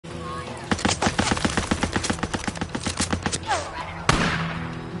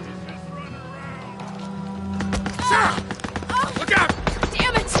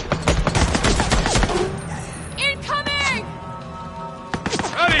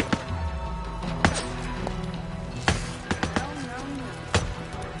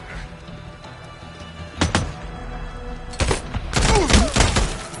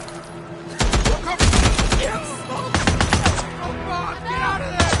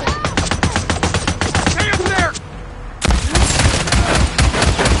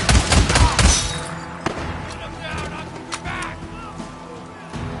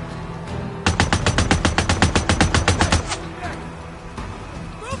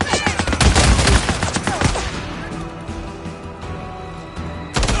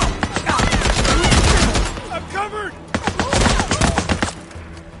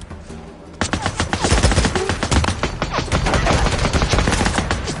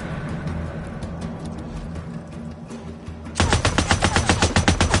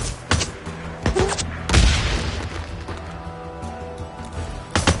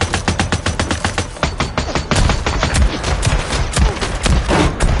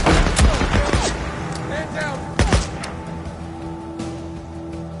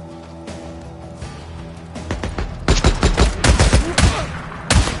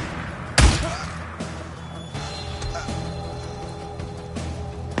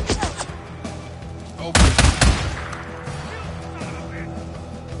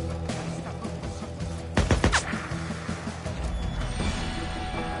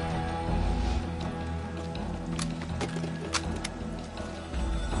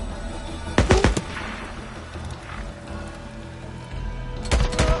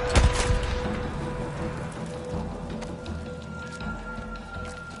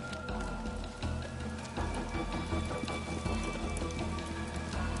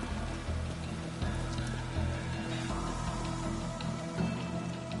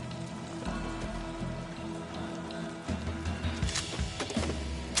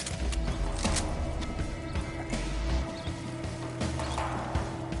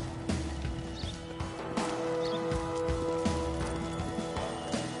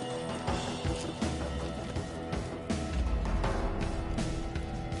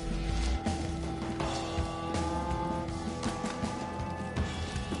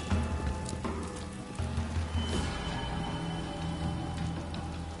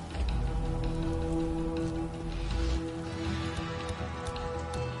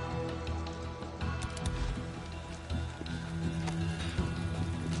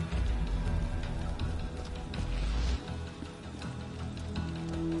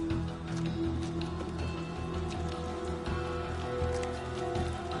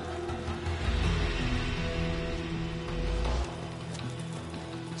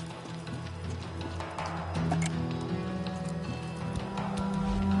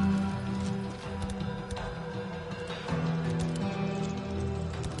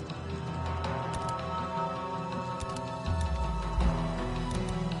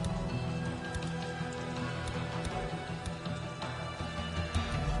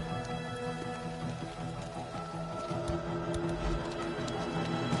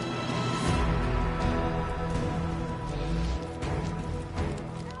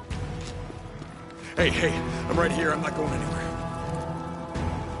Hey, I'm right here. I'm not going anywhere.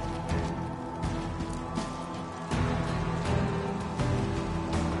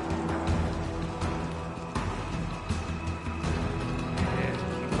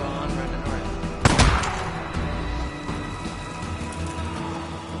 Keep on running around.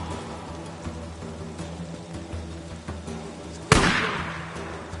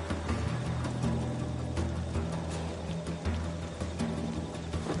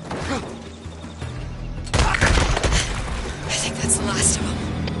 I think that's the last of them.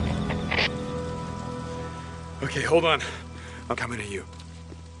 Okay, hold on. I'm coming to you.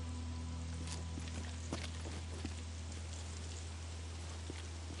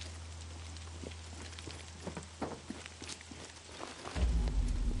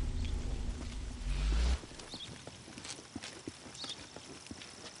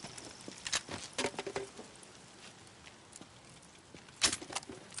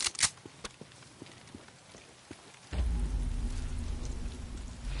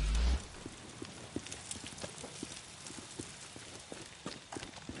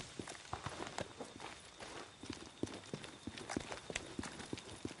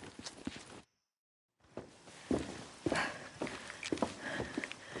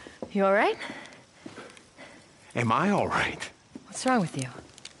 You all right? Am I all right? What's wrong with you?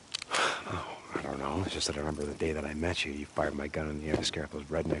 Oh, I don't know. It's just that I remember the day that I met you. You fired my gun in the air to scare off those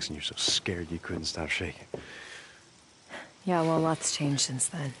rednecks, and you're so scared you couldn't stop shaking. Yeah, well, lots changed since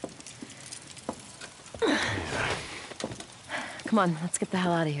then. Yeah. Come on, let's get the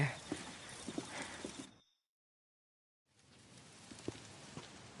hell out of here.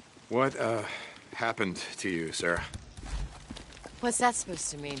 What, happened to you, Sarah? What's that supposed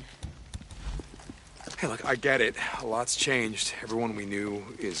to mean? Hey, look, I get it. A lot's changed. Everyone we knew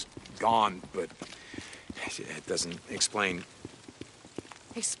is gone, but it doesn't explain.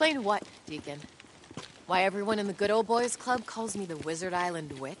 Explain what, Deacon? Why everyone in the Good Old Boys Club calls me the Wizard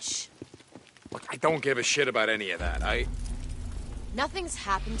Island Witch? Look, I don't give a shit about any of that. Nothing's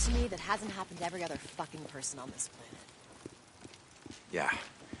happened to me that hasn't happened to every other fucking person on this planet. Yeah.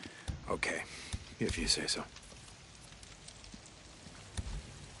 Okay. If you say so.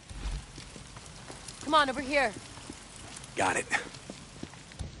 Come on, over here. Got it.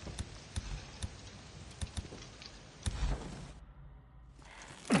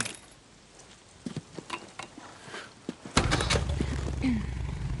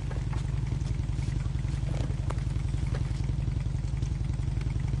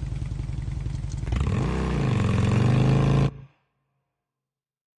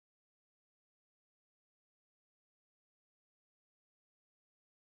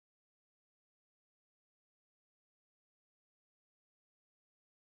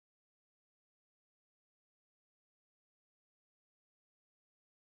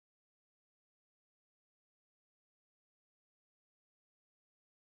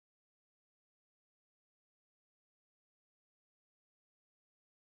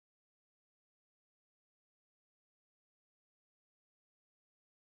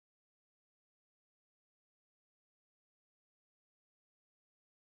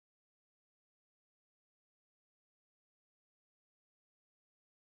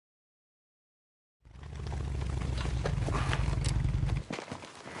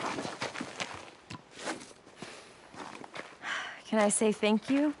 Can I say thank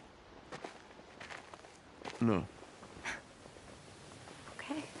you? No.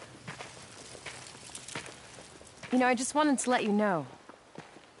 Okay. You know, I just wanted to let you know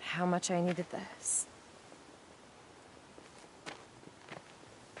how much I needed this.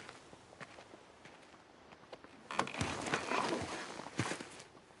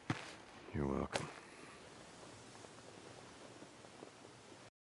 You're welcome.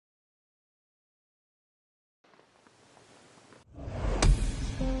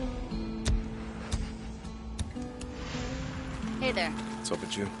 Hey there. What's up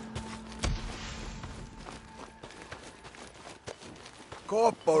with you?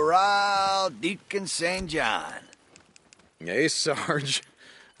 Corporal Deacon St. John. Hey, Sarge.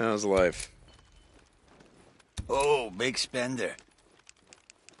 How's life? Oh, big spender.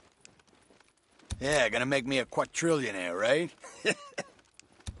 Yeah, gonna make me a quadrillionaire, right?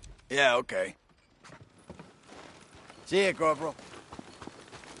 Yeah, okay. See ya, Corporal.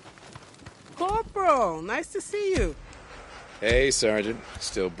 Corporal, nice to see you. Hey, Sergeant.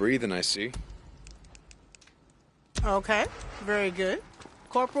 Still breathing, I see. Okay, very good.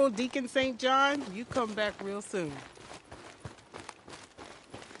 Corporal Deacon St. John, you come back real soon.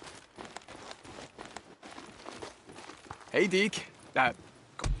 Hey, Deke.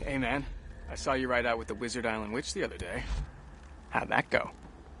 Hey, man. I saw you ride out with the Wizard Island Witch the other day. How'd that go?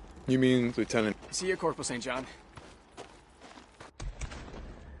 You mean Lieutenant? See you, Corporal St. John.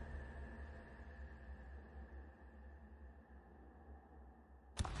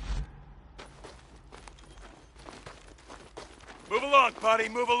 Move along, buddy,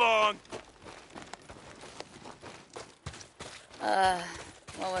 move along.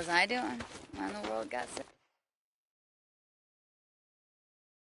 What was I doing when the world got sick?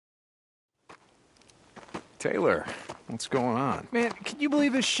 Taylor, what's going on? Man, can you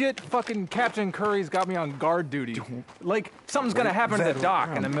believe this shit? Fucking Captain Curry's got me on guard duty. Like, something's gonna happen to the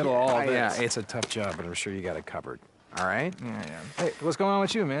dock in the middle of all this. Yeah, it's a tough job, but I'm sure you got it covered. All right? Yeah. Hey, what's going on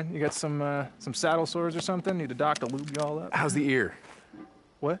with you, man? You got some saddle sores or something? Need a doc to lube you all up? How's the ear?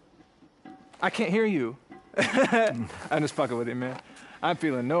 What? I can't hear you. I'm just fucking with you, man. I'm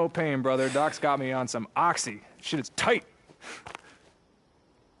feeling no pain, brother. Doc's got me on some oxy. Shit is tight.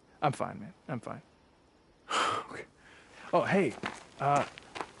 I'm fine, man. I'm fine. Okay. Oh, hey. I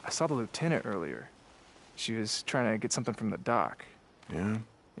saw the lieutenant earlier. She was trying to get something from the dock. Yeah?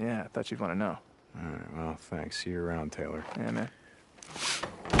 Yeah, I thought you'd want to know. All right, well, thanks. See you around, Taylor. Yeah, man.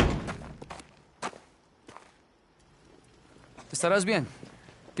 Estarás bien.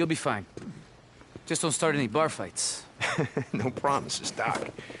 You'll be fine. Just don't start any bar fights. No promises, Doc.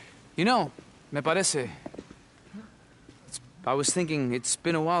 You know, me parece. I was thinking it's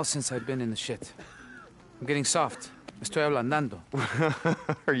been a while since I've been in the shit. I'm getting soft. Estoy ablandando.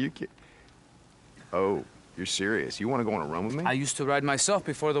 Are you kidding? Oh, you're serious? You want to go on a run with me? I used to ride myself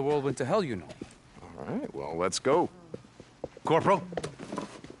before the world went to hell, you know. All right, well, let's go. Corporal?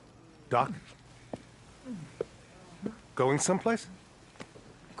 Doc? Going someplace?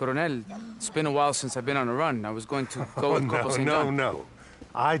 Coronel, it's been a while since I've been on a run. I was going to go with Corporal St. John. No.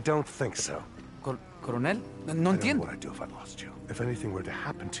 I don't think so. Coronel? No I don't know entiendo. what I'd do if I lost you. If anything were to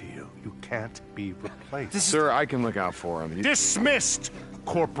happen to you, you can't be replaced. Sir, I can look out for him. Dismissed,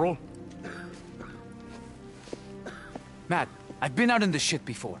 Corporal. Matt, I've been out in the shit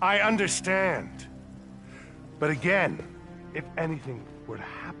before. I understand. But again, if anything were to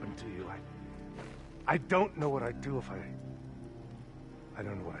happen to you, I don't know what I'd do if I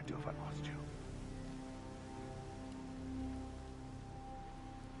don't know what I'd do if I lost you.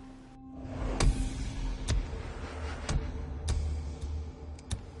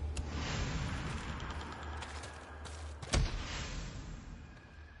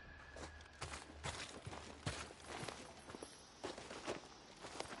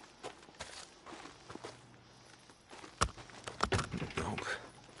 Nope.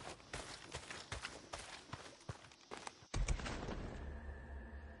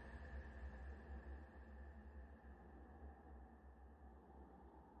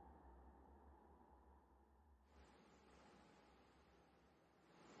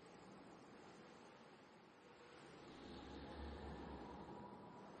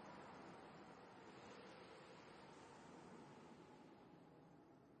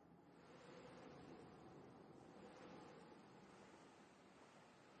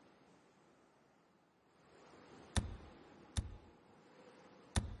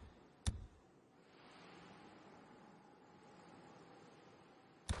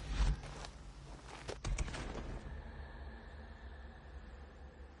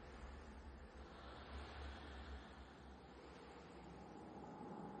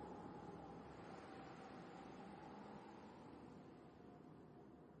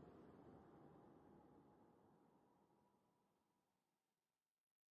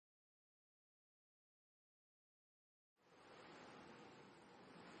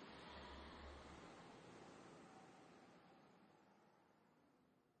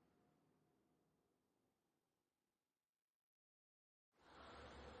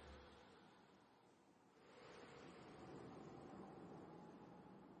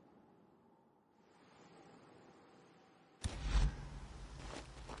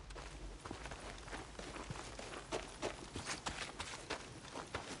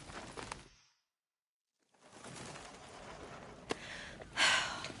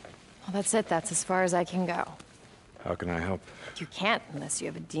 Well, that's it. That's as far as I can go. How can I help? You can't unless you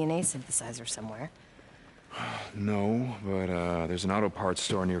have a DNA synthesizer somewhere. No, but there's an auto parts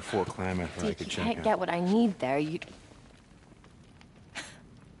store near Fort Klamath that I Dude, could you check can't out. get what I need there. You... God,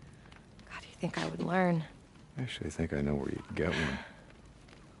 you think I would learn? I actually think I know where you can get one.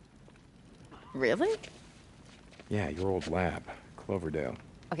 Really? Yeah, your old lab, Cloverdale.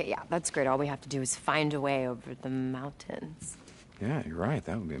 Okay, yeah, that's great. All we have to do is find a way over the mountains. Yeah, you're right.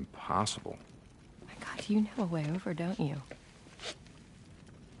 That would be impossible. My God, you know a way over, don't you?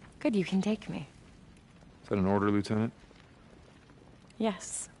 Good, you can take me. Is that an order, Lieutenant?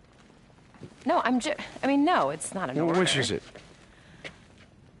 Yes. No, I mean, no, it's not an order. Which is it?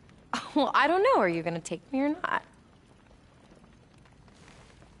 Well, I don't know. Are you gonna take me or not?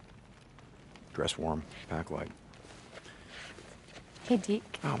 Dress warm, pack light. Hey,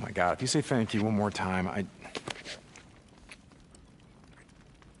 Deke. Oh my God, if you say thank you one more time,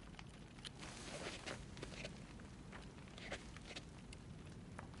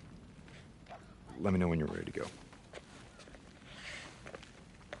 Let me know when you're ready to go.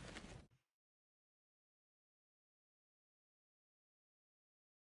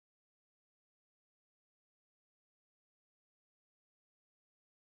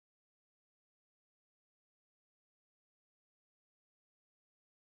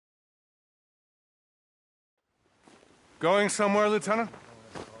 Going somewhere, Lieutenant?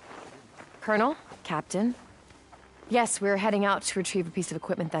 Colonel? Captain? Yes, we're heading out to retrieve a piece of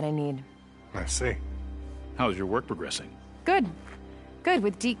equipment that I need. I see. How's your work progressing? Good. Good.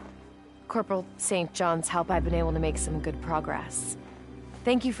 With Corporal St. John's help, I've been able to make some good progress.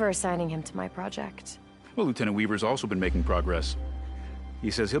 Thank you for assigning him to my project. Well, Lieutenant Weaver's also been making progress.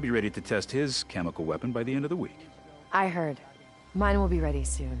 He says he'll be ready to test his chemical weapon by the end of the week. I heard. Mine will be ready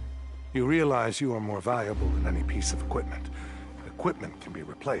soon. You realize you are more valuable than any piece of equipment. Equipment can be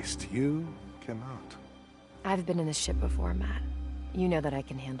replaced. You cannot. I've been in this ship before, Matt. You know that I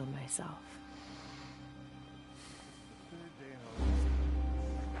can handle myself.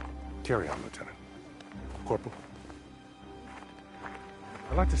 Carry on, Lieutenant. Corporal.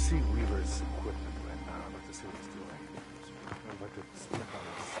 I'd like to see Weaver's equipment right now. I'd like to see what he's doing. I'd like to slip on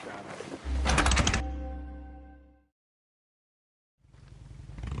his status.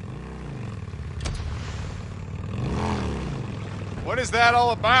 What is that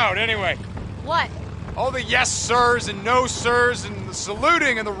all about, anyway? What? All the yes sirs and no sirs and the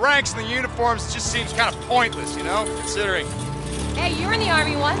saluting and the ranks and the uniforms just seems kind of pointless, you know, considering... Hey, you were in the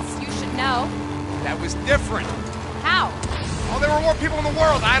Army once. You should know. That was different. How? Well, there were more people in the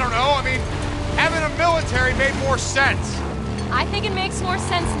world, I don't know. I mean, having a military made more sense. I think it makes more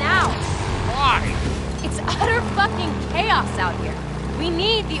sense now. Why? It's utter fucking chaos out here. We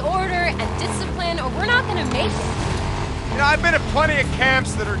need the order and discipline or we're not gonna make it. You know, I've been at plenty of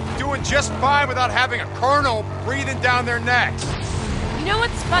camps that are doing just fine without having a colonel breathing down their necks. You know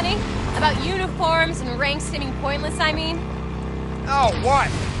what's funny? About uniforms and ranks seeming pointless, I mean? Oh, what?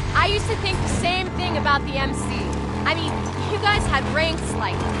 I used to think the same thing about the MC. I mean, you guys had ranks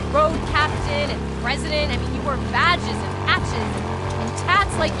like road captain and president. I mean, you wore badges and patches and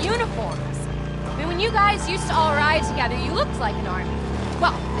tats like uniforms. I mean, when you guys used to all ride together, you looked like an army.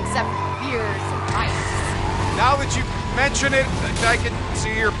 Well, except for beers and ice. Now that you mention it, I can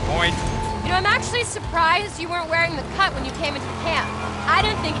see your point. You know, I'm actually surprised you weren't wearing the cut when you came into camp. I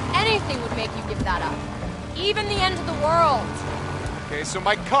didn't think anything would make you give that up. Even the end of the world. Okay, so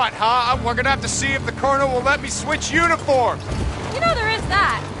my cut, huh? We're gonna have to see if the colonel will let me switch uniforms. You know, there is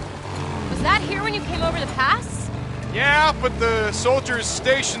that. Was that here when you came over the pass? Yeah, but the soldiers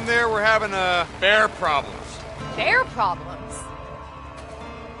stationed there were having bear problems. Bear problems?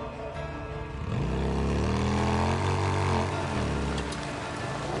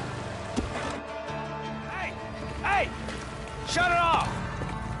 Hey! Shut it off!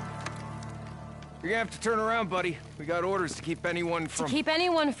 You're gonna have to turn around, buddy. We got orders to keep anyone from... To keep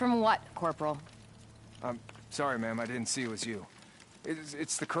anyone from what, Corporal? I'm sorry, ma'am. I didn't see it was you.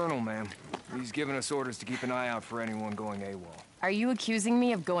 It's the Colonel, ma'am. He's given us orders to keep an eye out for anyone going AWOL. Are you accusing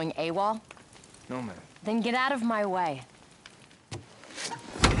me of going AWOL? No, ma'am. Then get out of my way.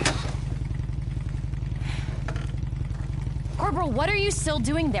 Corporal, what are you still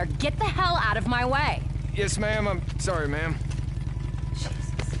doing there? Get the hell out of my way. Yes, ma'am. I'm sorry, ma'am.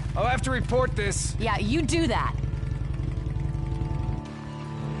 I'll have to report this. Yeah, you do that.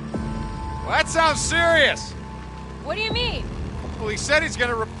 Well, that sounds serious. What do you mean? Well, he said he's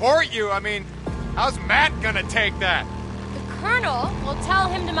gonna report you. I mean, how's Matt gonna take that? The Colonel will tell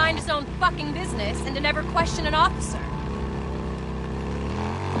him to mind his own fucking business and to never question an officer.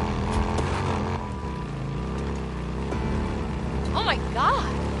 Oh my God.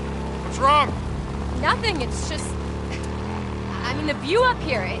 What's wrong? Nothing, it's just... I mean, the view up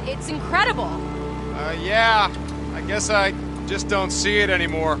here, it's incredible. Yeah. I guess I just don't see it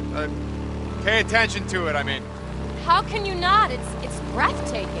anymore. Pay attention to it, I mean. How can you not? It's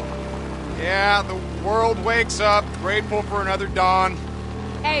breathtaking. Yeah, the world wakes up, grateful for another dawn.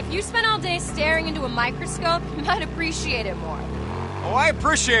 Hey, if you spent all day staring into a microscope, you might appreciate it more. Oh, I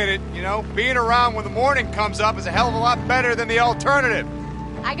appreciate it. You know, being around when the morning comes up is a hell of a lot better than the alternative.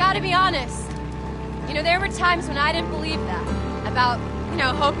 I gotta be honest. You know, there were times when I didn't believe that. About, you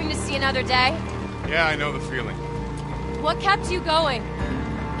know, hoping to see another day. Yeah, I know the feeling. What kept you going?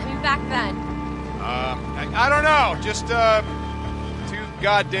 I mean, back then. I don't know. Just, too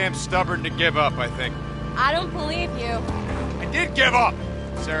goddamn stubborn to give up, I think. I don't believe you. I did give up,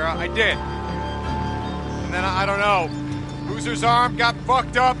 Sarah, I did. And then, I don't know, Boozer's arm got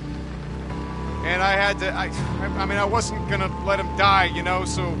fucked up, and I had to, I mean, I wasn't gonna let him die, you know,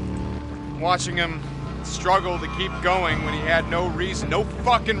 so watching him struggle to keep going when he had no reason, no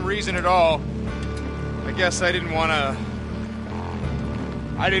fucking reason at all, I guess I didn't wanna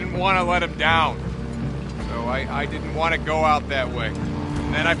let him down. So I didn't want to go out that way.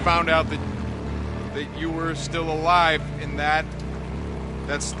 And then I found out that you were still alive, and that's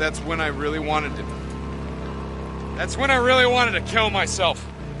when I really wanted to. That's when I really wanted to kill myself.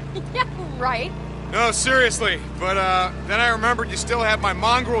 Yeah, right. No, seriously. But then I remembered you still had my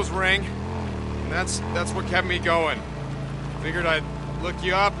mongrel's ring, and that's what kept me going. Figured I'd look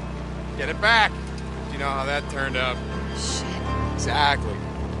you up, get it back. You know how that turned out. Shit. Exactly.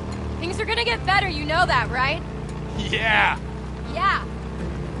 Things are gonna get better, you know that, right? Yeah. Yeah.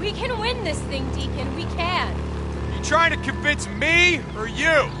 We can win this thing, Deacon. We can. You trying to convince me or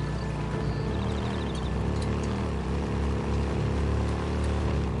you?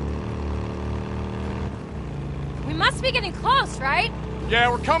 We must be getting close, right? Yeah,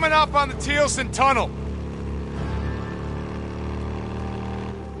 we're coming up on the Tealson Tunnel.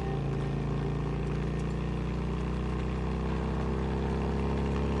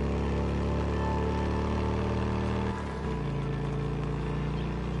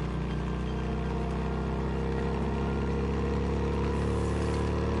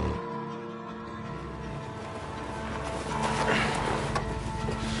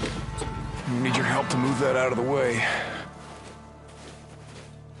 Need your help to move that out of the way.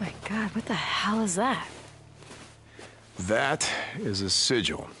 My God, what the hell is that? That is a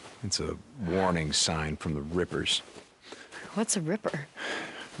sigil. It's a warning sign from the Rippers. What's a Ripper?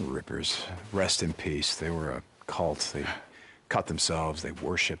 Rippers, rest in peace. They were a cult. They cut themselves. They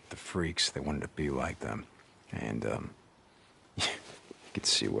worshipped the freaks. They wanted to be like them. And, you could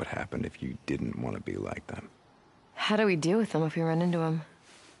see what happened if you didn't want to be like them. How do we deal with them if we run into them?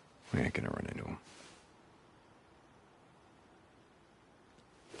 We ain't gonna run into them.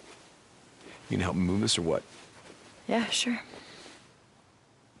 You can help me move this or what? Yeah, sure.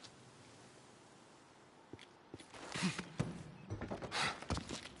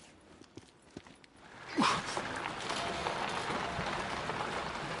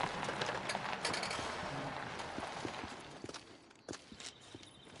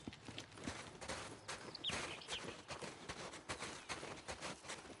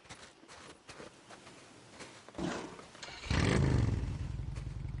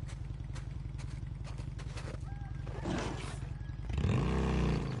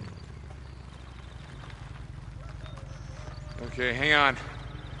 Okay, hang on.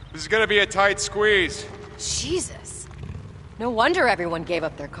 This is gonna be a tight squeeze. Jesus. No wonder everyone gave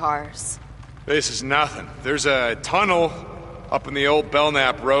up their cars. This is nothing. There's a tunnel up in the old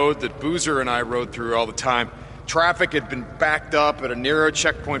Belknap Road that Boozer and I rode through all the time. Traffic had been backed up at a Nero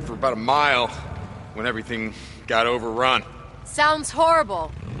checkpoint for about a mile when everything got overrun. Sounds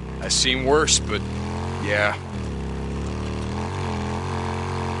horrible. I've seen worse, but yeah.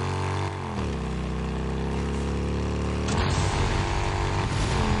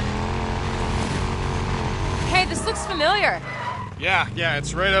 Hey, this looks familiar. Yeah,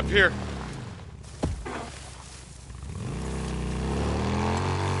 it's right up here.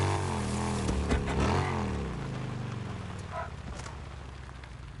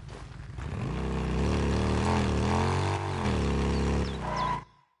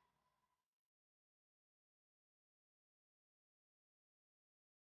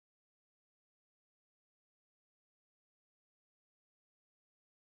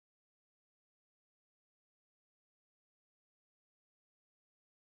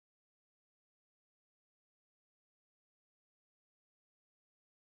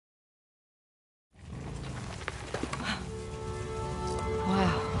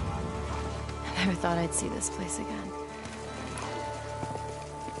 Wow. I never thought I'd see this place again.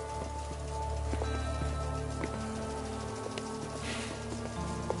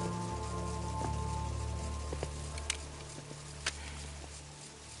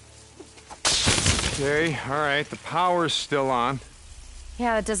 Okay, all right, the power's still on.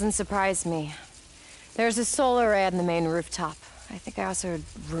 Yeah, that doesn't surprise me. There's a solar array on the main rooftop. I think I also heard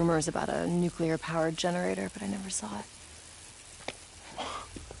rumors about a nuclear-powered generator, but I never saw it.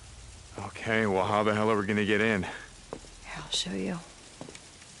 Okay, well, how the hell are we gonna get in? Here, I'll show you.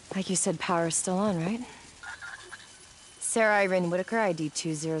 Like you said, power's still on, right? Sarah Irene Whitaker, ID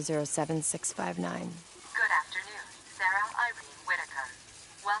 2007659. Good afternoon, Sarah Irene Whitaker.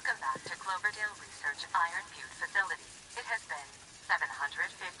 Welcome back to Cloverdale Research Iron Butte Facility. It has been 700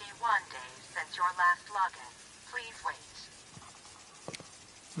 is your last login. Please wait.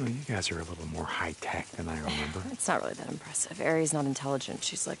 Well, you guys are a little more high-tech than I remember. It's not really that impressive. Ari's not intelligent.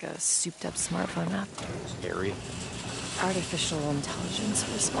 She's like a souped-up smartphone app. Ari? Artificial intelligence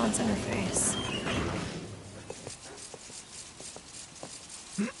response interface.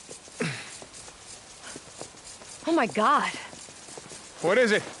 Oh my god. What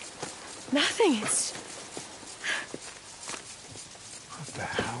is it? Nothing. It's... What the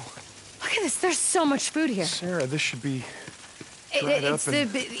hell? Look at this. There's so much food here. Sarah, this should be dried up It's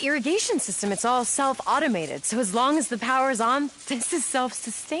the irrigation system. It's all self-automated. So as long as the power's on, this is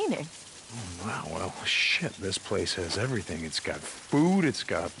self-sustaining. Oh, wow, well, shit, this place has everything. It's got food, it's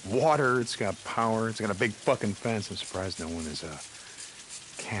got water, it's got power, it's got a big fucking fence. I'm surprised no one is,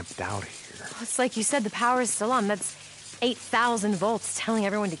 camped out here. Well, it's like you said, the power is still on. That's 8,000 volts telling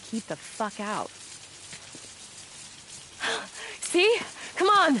everyone to keep the fuck out. See? Come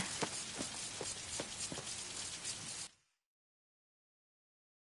on!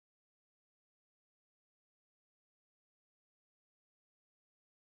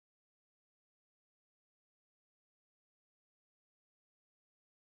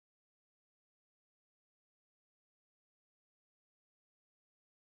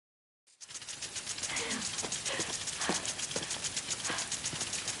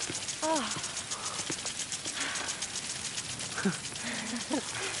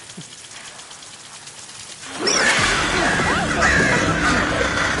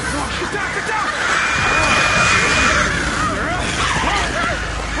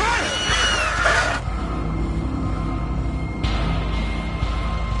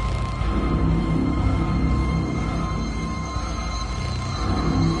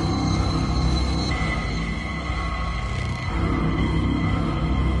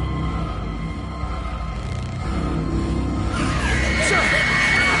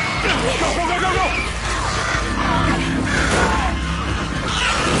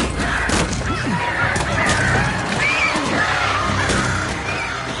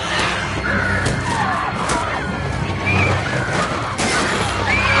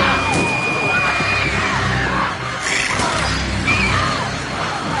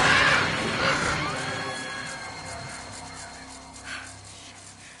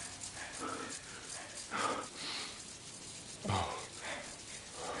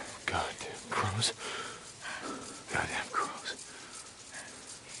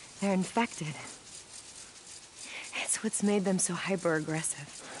 They're infected. It's what's made them so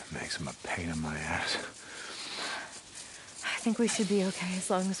hyper-aggressive. Makes them a pain in my ass. I think we should be okay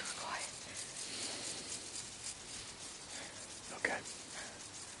as long as we're quiet. Okay.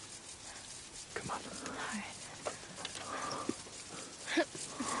 Come on. All right.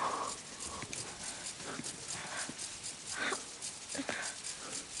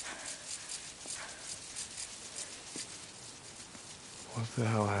 What the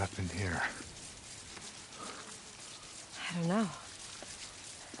hell happened here? I don't know.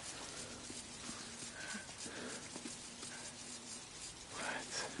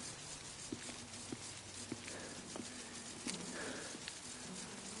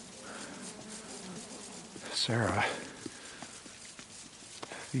 Sarah,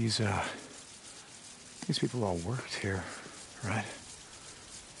 these people all worked here, right?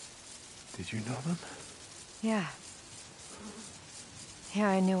 Did you know them? Yeah. Yeah,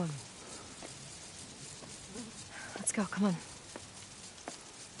 I knew him. Let's go, come on.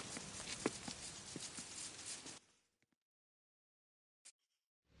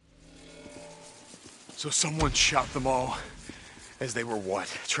 So someone shot them all as they were what?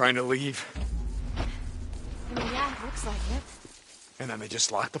 Trying to leave? I mean, yeah, it looks like it. And then they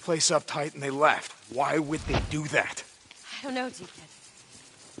just locked the place up tight and they left. Why would they do that? I don't know, Deacon.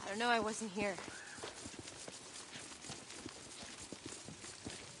 I don't know, I wasn't here.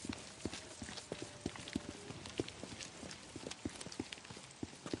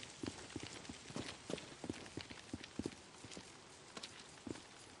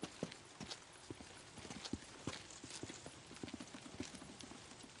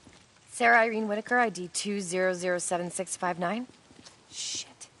 Sarah Irene Whitaker, ID 2007659.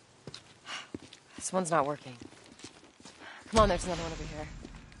 Shit. This one's not working. Come on, there's another one over here.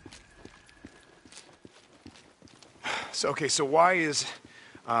 So, okay, so why is,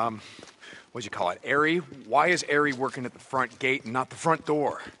 what'd you call it, Ari? Why is Ari working at the front gate and not the front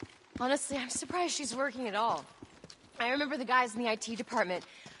door? Honestly, I'm surprised she's working at all. I remember the guys in the IT department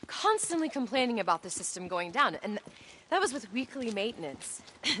constantly complaining about the system going down, and that was with weekly maintenance.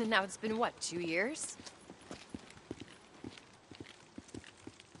 Now it's been, what, 2 years?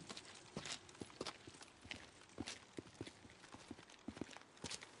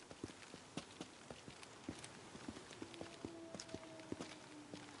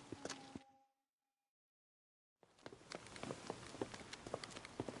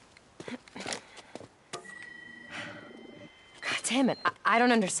 Tim, and I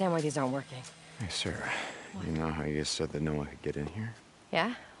don't understand why these aren't working. Hey, Sarah, you know how you just said that no one could get in here?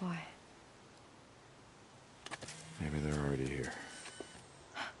 Yeah? Why? Maybe they're already here.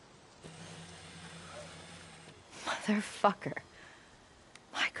 Motherfucker.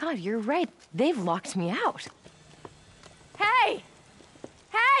 My God, you're right. They've locked me out. Hey!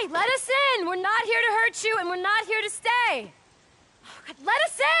 Hey, let us in! We're not here to hurt you, and we're not here to stay! Oh, God, let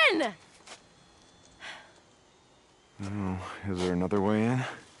us in! I don't know. Is there another way in?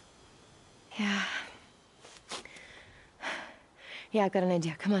 Yeah. Yeah, I've got an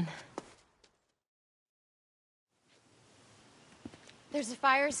idea. Come on. There's a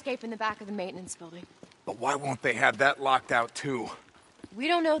fire escape in the back of the maintenance building. But why won't they have that locked out, too? We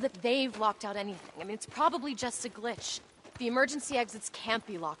don't know that they've locked out anything. I mean, it's probably just a glitch. The emergency exits can't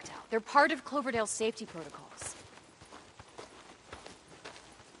be locked out. They're part of Cloverdale's safety protocols.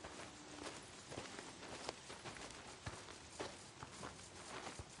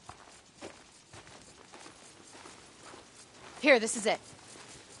 Here, this is it.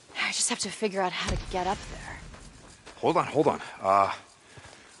 I just have to figure out how to get up there. Hold on.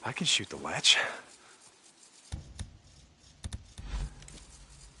 I can shoot the latch.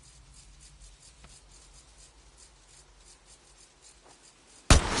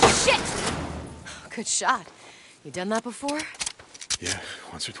 Shit! Good shot. You done that before? Yeah,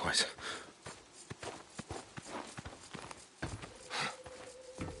 once or twice.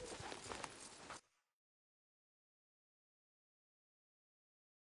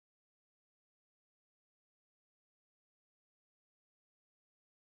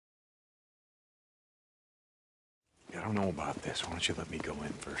 I don't know about this. Why don't you let me go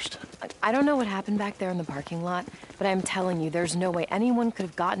in first? I don't know what happened back there in the parking lot, but I'm telling you, there's no way anyone could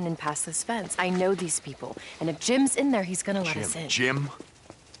have gotten in past this fence. I know these people, and if Jim's in there, he's gonna let us in. Jim,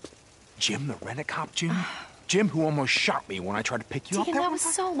 the rent-a-cop Jim? Jim who almost shot me when I tried to pick you up. Deacon, that was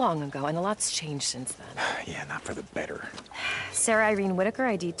so long ago, and a lot's changed since then. Yeah, not for the better. Sarah Irene Whitaker,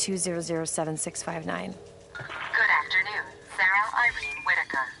 ID 2007659. Good afternoon, Sarah Irene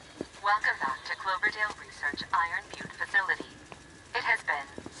Whitaker. Welcome back to Cloverdale Research Iron Butte facility. It has been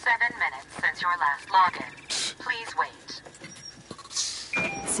 7 minutes since your last login. Please wait.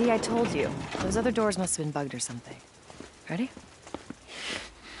 See, I told you. Those other doors must have been bugged or something. Ready?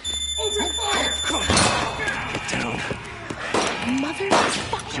 Get down.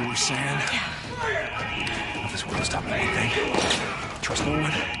 Motherfucker. You were saying? This world is stopping anything. Trust no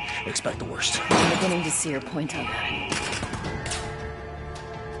one. Expect the worst. I'm beginning to see your point on that.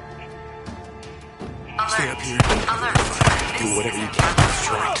 Stay up here. Do whatever you can.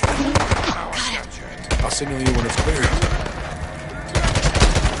 Try. Got it. I'll signal you when it's clear.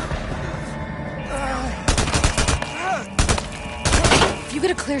 If you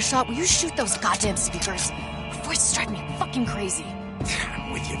get a clear shot, will you shoot those goddamn speakers? Your voice is driving me fucking crazy.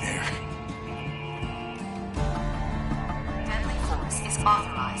 I'm with you there. Deadly force is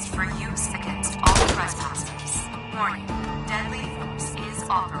authorized for use against all trespassers. Warning, deadly force is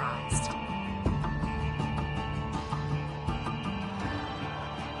authorized.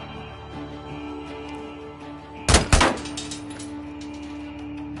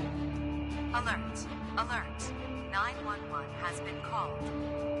 Alert. 911 has been called.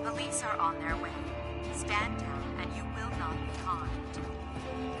 Police are on their way. Stand down and you will not be harmed.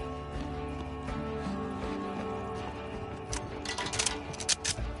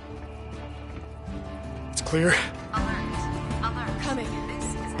 It's clear. Alert. Coming. This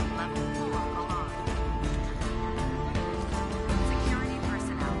is a level 4 alarm. Security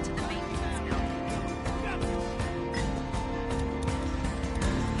personnel to the maintenance building.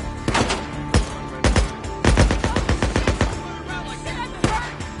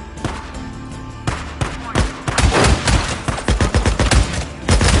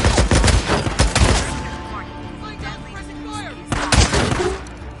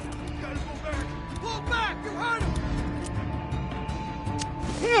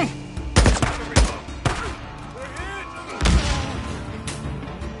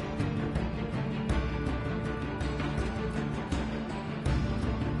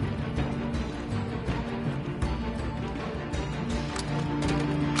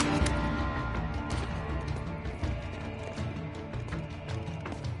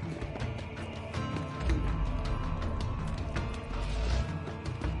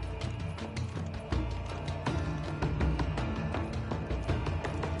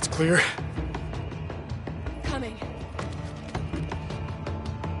 Clear. Coming.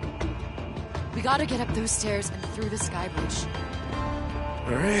 We gotta get up those stairs and through the sky bridge.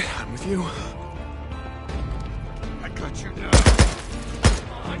 All right, I'm with you. I got you now.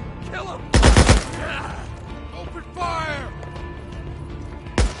 Come on, kill him! Open fire!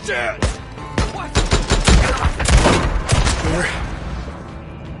 Shit! What?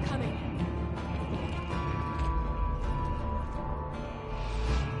 Coming.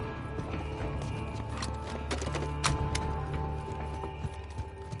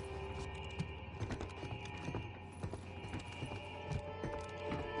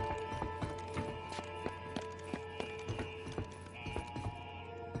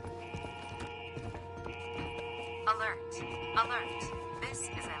 Alert. Alert. This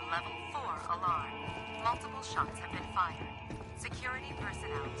is a level 4 alarm. Multiple shots have been fired. Security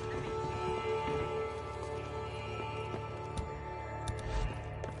personnel to the main.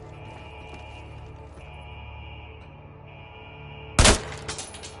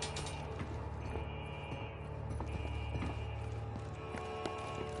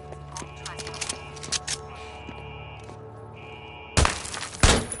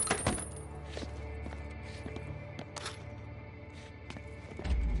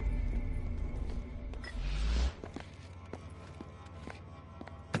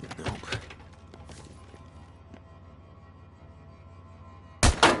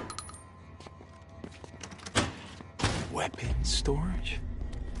 Weapon storage?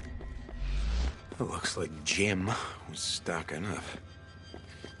 It looks like Jim was stocking up.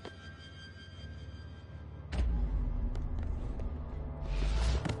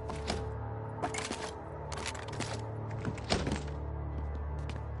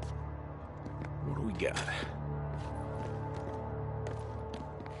 What do we got?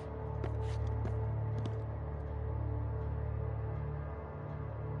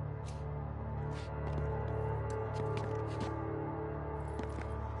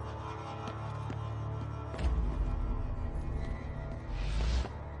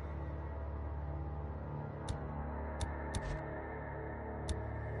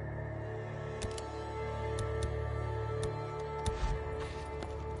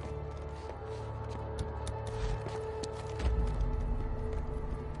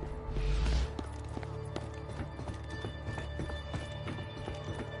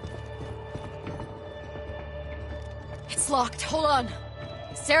 It's locked. Hold on.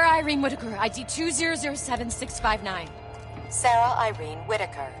 Sarah Irene Whitaker, ID 2007659. Sarah Irene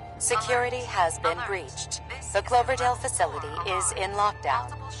Whitaker. Security has been breached. The Cloverdale facility is in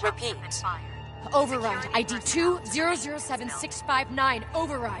lockdown. Repeat. Override. ID 2007659.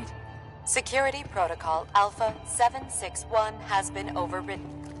 Override. Security protocol Alpha 761 has been overridden.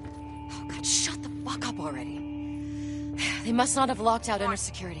 Oh, God, shut the fuck up already. They must not have locked out inner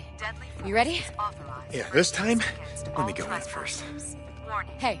security. You ready? Yeah, this time, let me go in first.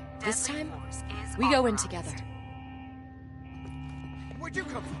 Hey, this time, we go in together. Where'd you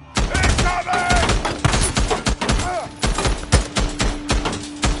come from?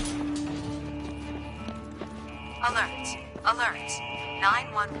 Alert. Alert.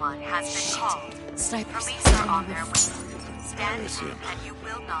 911 has been called. Snipers. Police are on their way. Stand down and you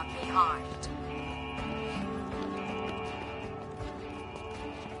will not be harmed.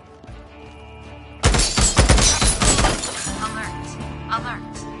 Alert.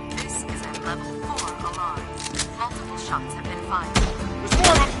 Alert. This is a level 4 alarm. Multiple shots have been fired. There's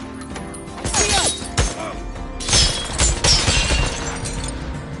more of them! See ya!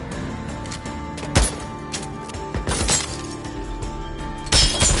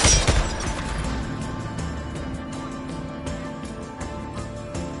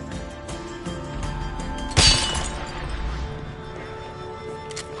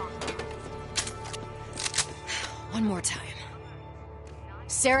 One more time.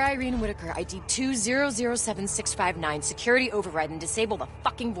 Sarah Irene Whitaker, ID 2007659. Security override and disable the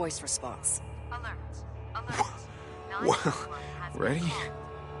fucking voice response. Alert. Alert. Well, ready? Police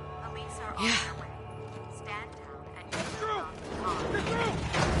are on Yeah. their way. Stand down and you will not be harmed.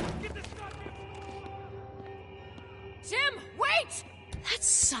 Jim, wait! That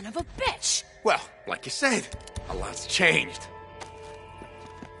son of a bitch! Well, like you said, a lot's changed.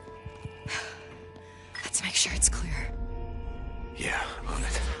 Let's make sure it's clear. Yeah, on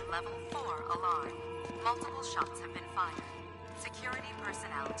it. Level 4 alarm. Multiple shots have been fired. Security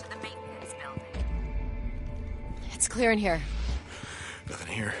personnel to the maintenance building. It's clear in here.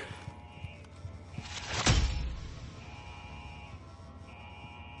 Nothing here.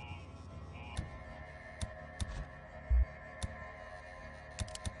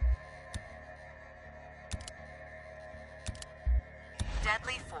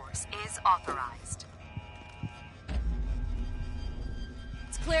 Deadly force is authorized.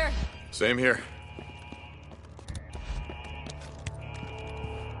 It's clear. Same here.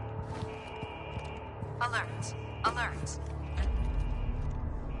 Alert. Alert.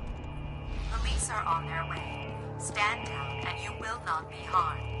 Police are on their way. Stand down and you will not not be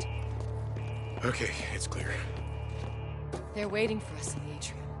harmed. Okay, it's clear. They're waiting for us in the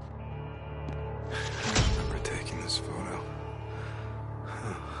atrium. Remember taking this photo?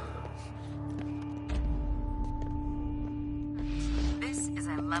 This is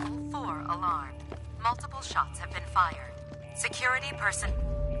a level 4 alarm. Multiple shots have been fired. Security person...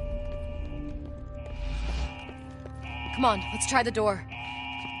 Come on, let's try the door.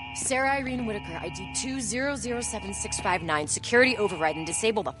 Sarah Irene Whitaker, ID 2007659. Security override and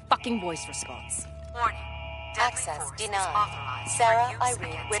disable the fucking voice response. Warning. Access denied. Sarah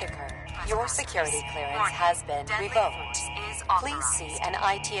Irene Whitaker, your security clearance has been revoked. Please see an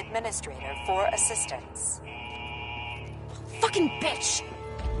IT administrator for assistance. Fucking bitch!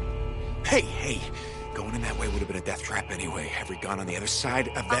 Hey, going in that way would have been a death trap anyway. Every gun on the other side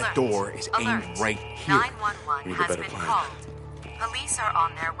of that door is aimed right here. 911 We have a has better been plan. called. Police are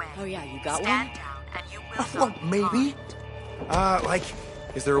on their way. Oh yeah, you got Stand one? down and you will Well, not be maybe. harmed. Like,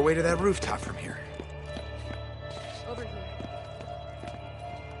 is there a way to that rooftop from here? Over here.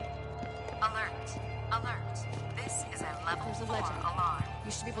 Alert. This is a level There's a 4 legend. alarm.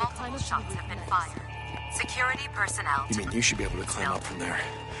 You should be able to climb Multiple up to the shots roof have been and fired. Security personnel... You mean you should be able to climb up from there?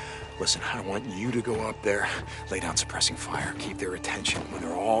 Listen, I want you to go up there, lay down suppressing fire, keep their attention. When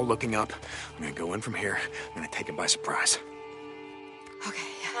they're all looking up, I'm gonna go in from here. I'm gonna take them by surprise. Okay,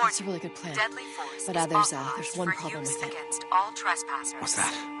 yeah, that's a really good plan. Deadly force But is there's authorized one for problem use with it. against all trespassers. What's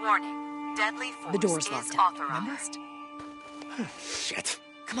that? Warning. Deadly force The door's is locked up, remember? authorized. Shit.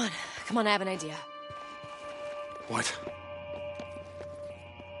 Come on, I have an idea. What?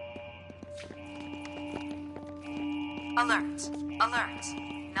 Alert.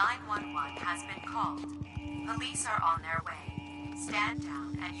 911 has been called. Police are on their way. Stand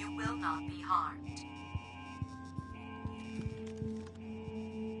down and you will not be harmed.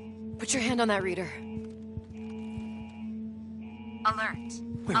 Put your hand on that reader. Alert.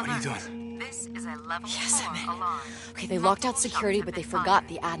 Wait, what are you doing? This is a level Yes, 4 I'm in. alarm. Okay, they locked out Multiple security, shots but they have been forgot fired.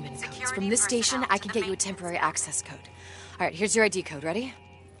 the admin codes. Security From this station, personnel I to can the get you a maintenance temporary building. access code. All right, here's your ID code. Ready?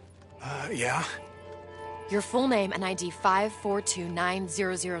 Yeah? Your full name and ID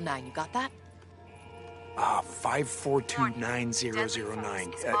 5429009. You got that?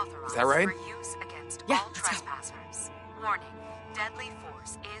 5429009. Is Is that right? For use against Yeah, all let's go. trespassers. Warning. Deadly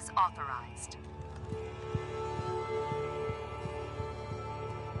force is authorized.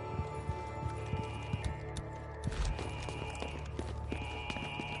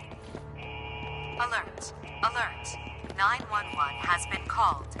 Alert. 911 has been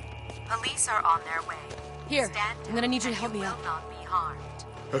called. Police are on their way. Here, Stand I'm gonna need you to and help me will out. not be harmed.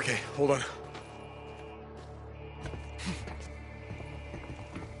 Okay, hold on.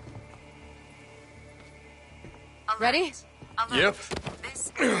 Ready? Alert. Yep. This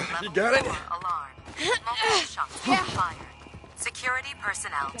is a level You got it? 4 alarm. Multiple shots have been fired. Security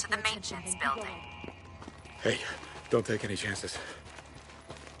personnel to the maintenance building. Hey, don't take any chances.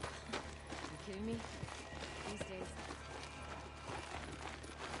 You kidding me? These days.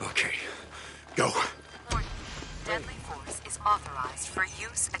 Okay, go. Warning. Deadly force is authorized for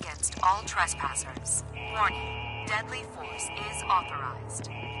use against all trespassers. Warning. Deadly force is authorized.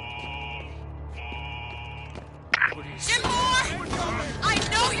 Jim Moore! I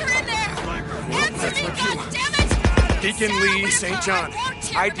know you're in there! Answer me, goddammit! Deacon Lee St. John,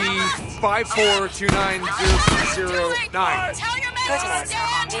 ID 5429009. Tell your men Good to morning,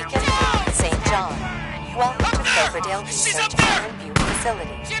 stand Deacon down! Lee St. John. Welcome to Cloverdale Research Iron Butte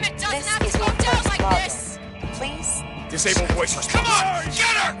Facility. Jim, it doesn't This have to is go your down first like login. this! Please Disable voice response. Come on,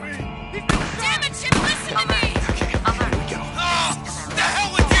 get her! Damn it, Jim, listen to me! Alert. Go. The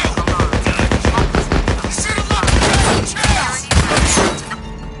hell with you!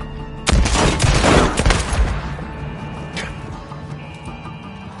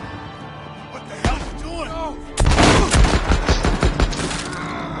 What the hell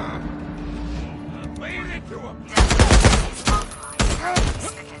you doing?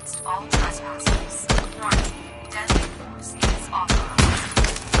 Against all trespassers. Warning. Deadly force is authorized.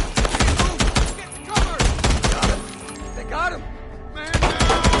 They got him!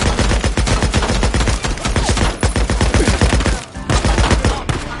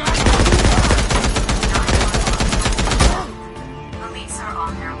 Police are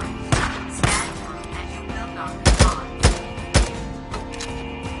on their way. Stand down and you will not be harmed.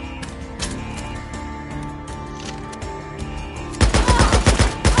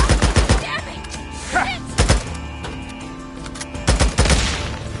 Damn it! Shit!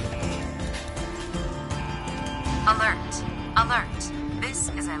 Alert. This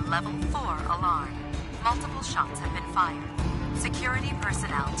is a level 4 alarm. Multiple shots have been fired. Security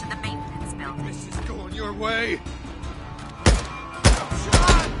personnel to the maintenance building. This is going your way.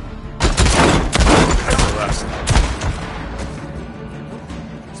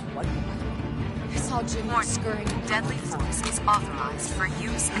 Jim, you're scurrying. Deadly force is authorized for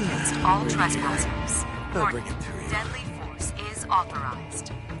use against all trespassers. I'll bring it to you. Deadly force is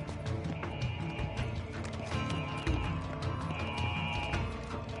authorized.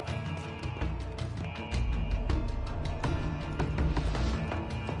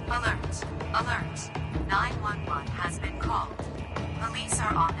 Alert! Alert! 911 has been called. Police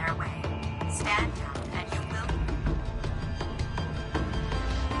are on their way. Stand down and you will...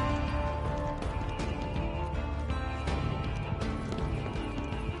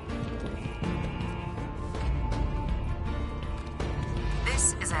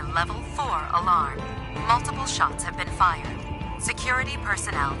 This is a level 4 alarm. Multiple shots have been fired. Security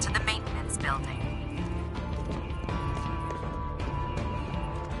personnel to the maintenance building.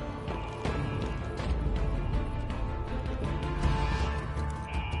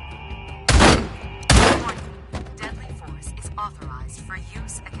 Deadly force is authorized for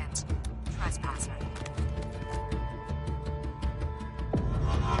use against trespasser.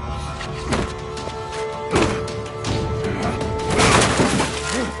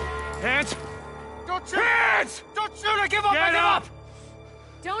 Hands! Don't shoot! Hands! Don't shoot! I give up! Get I give up!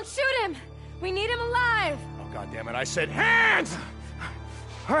 Don't shoot him! We need him alive! Oh, God damn it, I said hands!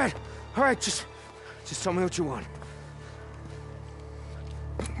 All right, just tell me what you want.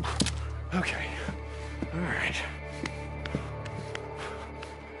 Okay. All right.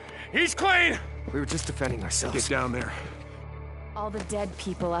 He's clean! We were just defending ourselves. Get down there. All the dead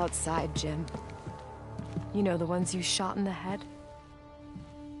people outside, Jim. You know, the ones you shot in the head?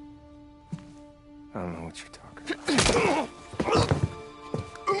 I don't know what you're talking about.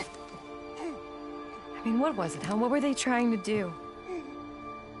 I mean, what was it, huh? What were they trying to do?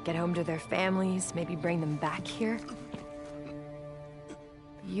 Get home to their families, maybe bring them back here?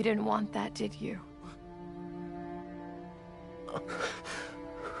 You didn't want that, did you?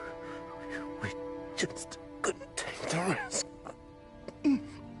 We just couldn't take the risk.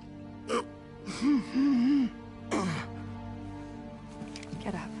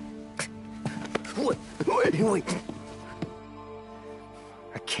 Get up. Wait.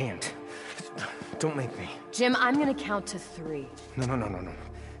 I can't. Don't make me. Jim, I'm gonna count to 3. No.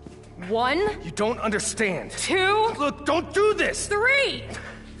 1. You don't understand. 2. Look, don't do this! 3!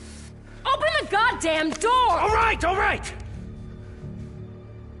 Open the goddamn door! All right!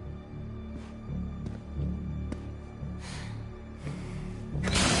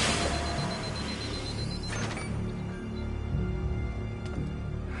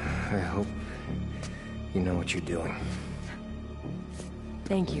 I hope you know what you're doing.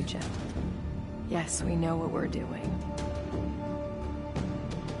 Thank you, Jim. Yes, we know what we're doing.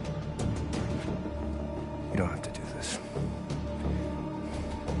 You don't have to do this.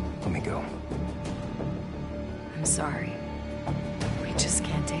 Let me go. I'm sorry. We just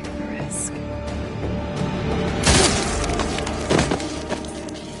can't take the risk.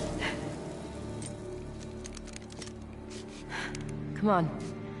 Come on.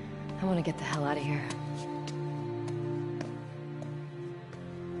 I want to get the hell out of here.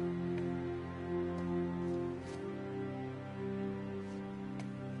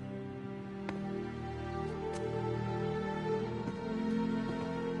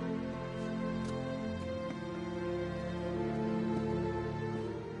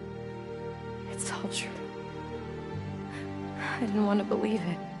 It's all true. I didn't want to believe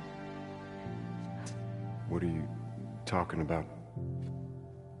it. What are you talking about?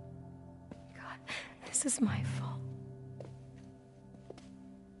 This is my fault.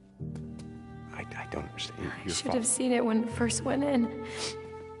 I don't understand. I should have seen it when it first went in.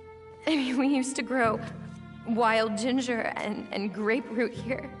 I mean, we used to grow wild ginger and grapefruit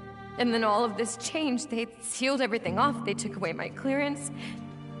here. And then all of this changed. They sealed everything off. They took away my clearance.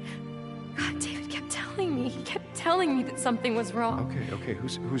 God, David kept telling me. He kept telling me that something was wrong. Okay.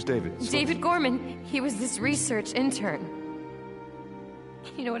 Who's David? David Gorman. He was this research intern.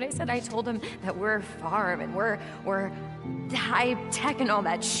 You know what I said? I told him that we're a farm and we're high tech and all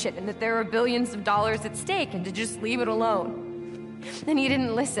that shit, and that there are billions of dollars at stake, and to just leave it alone. And he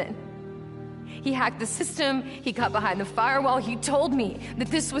didn't listen. He hacked the system, he got behind the firewall, he told me that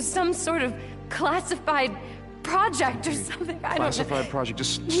this was some sort of classified project or something. I don't know. Classified project.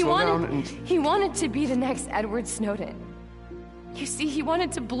 Just slow down and... He wanted to be the next Edward Snowden. You see, he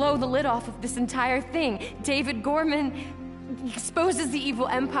wanted to blow the lid off of this entire thing. David Gorman exposes the evil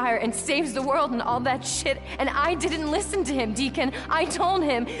empire and saves the world and all that shit, and I didn't listen to him, Deacon. I told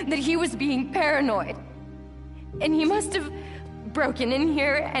him that he was being paranoid. And he must have broken in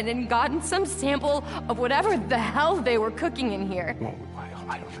here and then gotten some sample of whatever the hell they were cooking in here. Well, I don't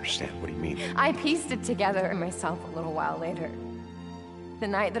understand. What do you mean? I pieced it together myself a little while later. The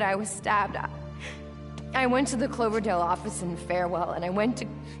night that I was stabbed, I went to the Cloverdale office in Farewell, and I went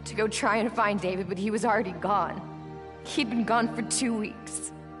to go try and find David, but he was already gone. He'd been gone for 2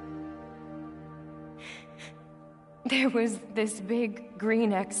 weeks. There was this big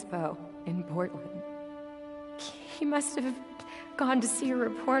green expo in Portland. He must have gone to see a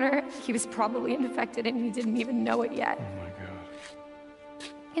reporter. He was probably infected and he didn't even know it yet. Oh my God.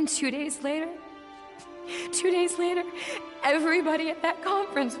 And 2 days later, everybody at that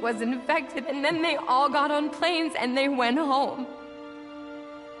conference was infected, and then they all got on planes and they went home.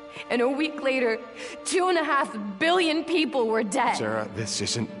 And a week later, 2.5 billion people were dead. Sarah,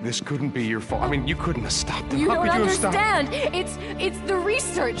 this couldn't be your fault. I mean, you couldn't have stopped them. You How don't could you have stopped? understand. It's the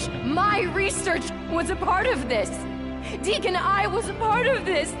research. My research was a part of this. Deke and I was a part of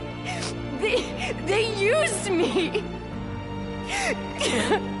this. They used me.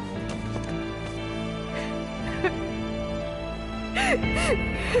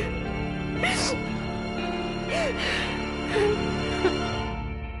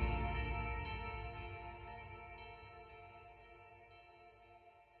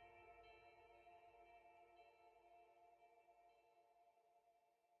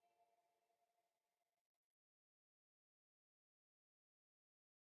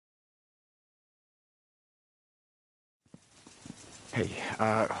 Hey,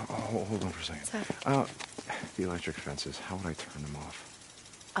 hold on for a second. What's up? The electric fences, how would I turn them off?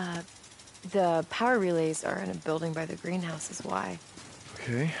 The power relays are in a building by the greenhouse is why.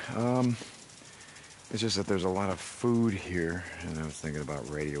 Okay, it's just that there's a lot of food here, and I was thinking about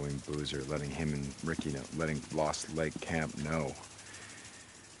radioing Boozer, letting him and Ricky know, letting Lost Lake Camp know.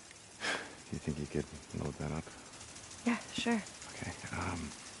 Do you think you could load that up? Yeah, sure. Okay,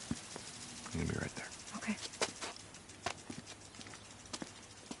 I'm gonna be right there. Okay.